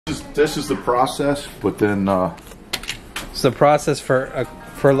This is the process, but then it's the process for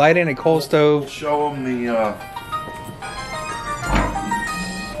lighting a coal stove.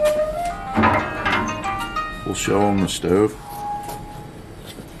 we'll show them the stove.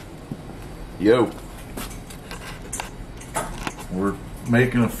 Yo, we're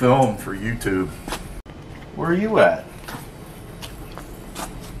making a film for YouTube. Where are you at?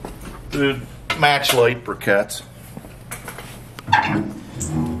 The match light briquettes.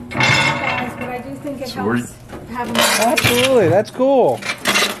 Guys, but I do think it helps having Absolutely, that's cool.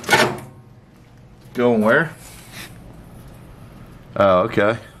 Going where? Oh,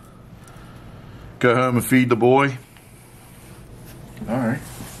 okay. Go home and feed the boy. All right.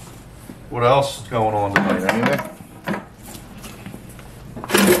 What else is going on tonight? Anything?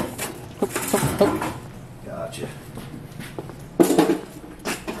 Gotcha.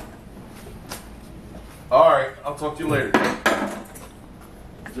 All right. I'll talk to you later.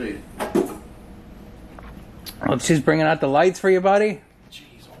 See you. Oh, she's bringing out the lights for you, buddy. Jeez,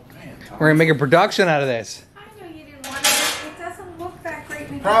 oh man. We're gonna make a production out of this. I know you didn't want it. It doesn't look that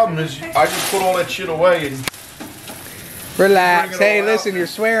great. Problem is, I just put all that shit away and Relax. Bring it Hey, all listen, out. you're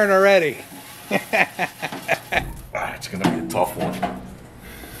swearing already. it's gonna be a tough one.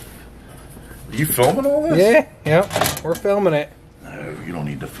 Are you filming all this? Yeah, yep. We're filming it. No, you don't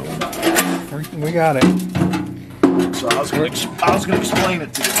need to film it. We got it. So I was gonna explain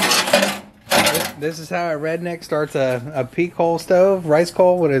it to you. This is how a redneck starts a peak coal stove. Rice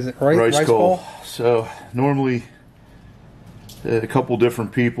coal? What is it? Rice coal? So normally a couple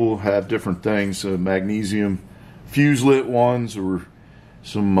different people have different things. Magnesium fuse lit ones, or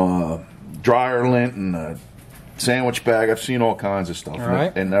some dryer lint and a sandwich bag. I've seen all kinds of stuff.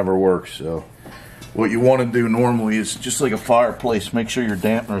 Right. It never works. So what you want to do normally is just like a fireplace, make sure your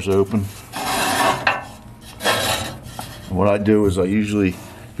dampener's open. What I do is I usually,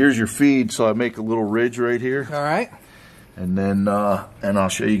 here's your feed, so I make a little ridge right here. All right. And then and I'll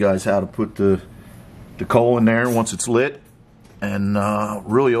show you guys how to put the coal in there once it's lit. And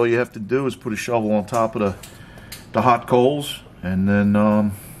really all you have to do is put a shovel on top of the hot coals, and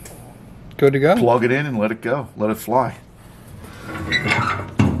then Good to go. plug it in and let it go. Let it fly.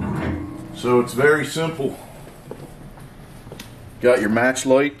 So it's very simple. Got your match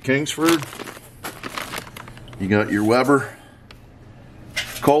light, Kingsford. You got your Weber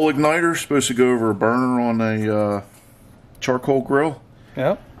coal igniter, supposed to go over a burner on a charcoal grill.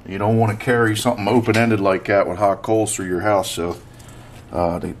 Yep. You don't want to carry something open-ended like that with hot coals through your house. So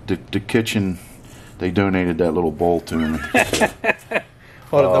the kitchen, they donated that little bowl to me.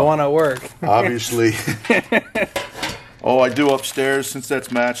 Well, the one at work. Obviously. All I do upstairs, since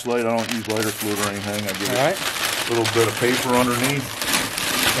that's match light, I don't use lighter fluid or anything. I give All it right. a little bit of paper underneath.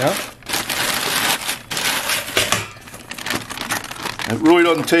 Yep. It really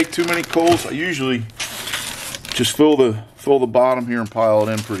doesn't take too many coals. I usually just fill the bottom here and pile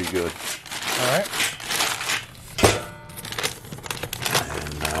it in pretty good. All right.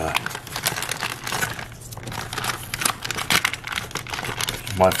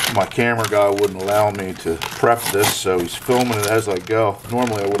 And my camera guy wouldn't allow me to prep this, so he's filming it as I go.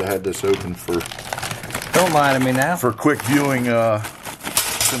 Normally I would have had this open for Don't lie to me now. for quick viewing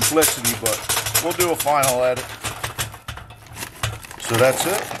simplicity, but we'll do a final edit. So that's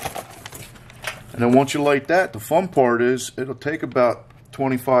it. And then once you light that, the fun part is it'll take about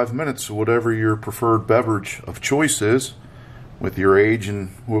 25 minutes, so whatever your preferred beverage of choice is, with your age and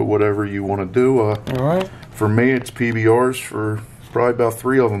whatever you want to do. All right. For me, it's PBRs for probably about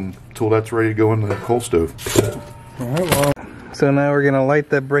 3 of them till that's ready to go in the coal stove. All right. Well, so now we're gonna light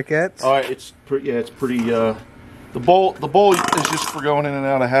the briquettes. All right, it's pretty. Yeah, it's pretty. The bowl is just for going in and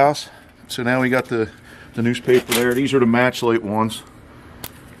out of the house. So now we got the newspaper there. These are the match light ones,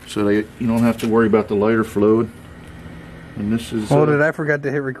 so you don't have to worry about the lighter fluid. And this is. Oh, did I forgot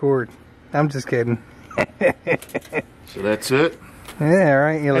to hit record? I'm just kidding. So that's it. Yeah. All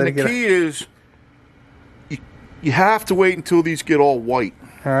right. You let And it the get. key is, you have to wait until these get all white.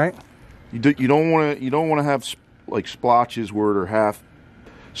 All right. You don't want to have like splotches where they're half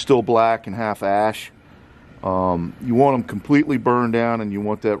still black and half ash. You want them completely burned down, and you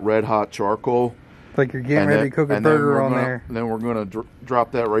want that red hot charcoal. Like you're getting ready to cook a burger on there. Then we're gonna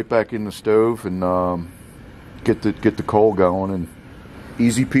drop that right back in the stove and get the coal going, and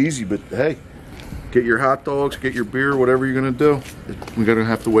easy peasy. But hey, get your hot dogs, get your beer, whatever you're gonna do. We're gonna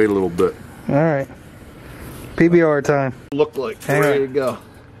have to wait a little bit. All right. PBR time. Look like Hang ready on. to go. All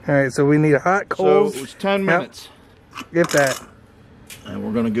right. So we need hot coals. So it was 10 minutes. Get that. And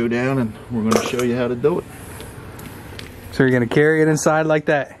we're gonna go down and we're gonna show you how to do it. So you're gonna carry it inside like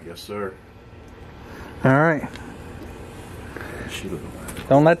that. Yes, sir. All right. Shoot it.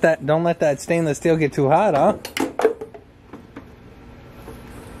 Don't let that stainless steel get too hot, huh?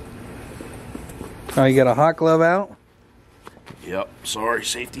 Oh, you got a hot glove out? Yep. Sorry,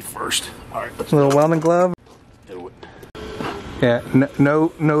 safety first. All right. A little welding glove. Do it. Yeah.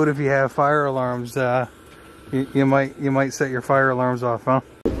 Note if you have fire alarms, you might set your fire alarms off, huh?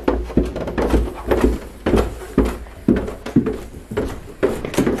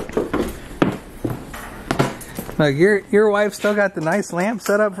 Look, your wife still got the nice lamp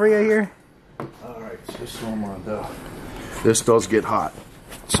set up for you here. All right, just so I'm on down. This does get hot,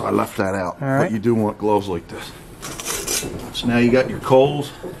 so I left that out. All right. But you do want gloves like this. So now you got your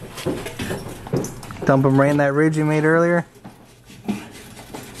coals. Dump them right in that ridge you made earlier. All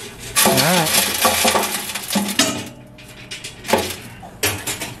right.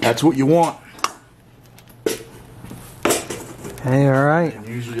 That's what you want. Hey, all right. And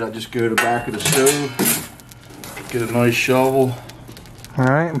usually I just go to the back of the stove. Get a nice shovel. All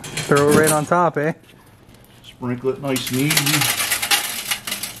right, throw it right on top, eh? Sprinkle it nice and easy.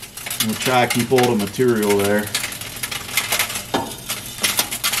 I'm gonna try to keep all the material there.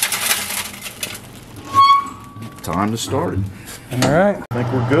 Time to start it. All right. I think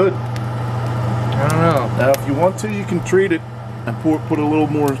we're good. I don't know. Now, if you want to, you can treat it and put a little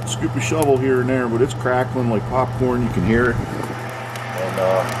more scoop of shovel here and there, but it's crackling like popcorn. You can hear it.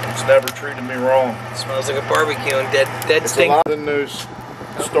 And it's never treated me wrong. It smells like a barbecue and dead It's stink. a lot in those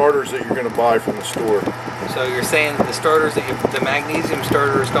starters that you're going to buy from the store. So you're saying the starters, the magnesium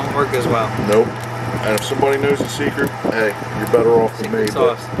starters don't work as well? Nope. And if somebody knows the secret, hey, you're better off than me.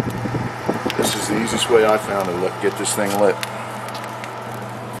 Secret sauce. But this is the easiest way I found to get this thing lit.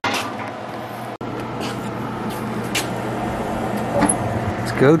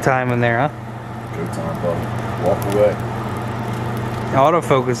 It's go time in there, huh? Go time, buddy. Walk away.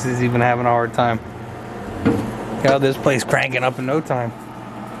 Autofocus is even having a hard time. Got this place cranking up in no time.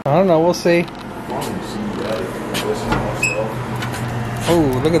 I don't know, we'll see.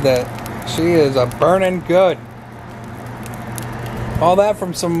 Oh, look at that. She is a burning good. All that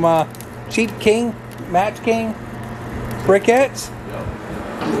from some cheap King, Match King briquettes.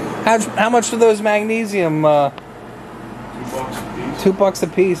 How much do those magnesium? $2 a piece. $2 a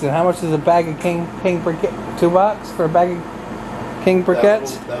piece. And how much is a bag of King briquette? $2 for a bag of King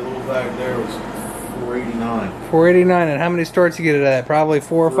briquettes? That little bag there was $4.89. $4.89. And how many starts you get it at? Probably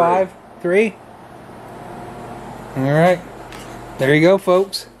 4 or 5? 3? All right. There you go,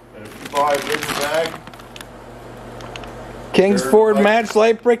 folks. And if you buy a bigger bag, Kingsford Match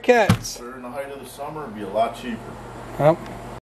Light briquettes. during the height of the summer, it'd be a lot cheaper. Well,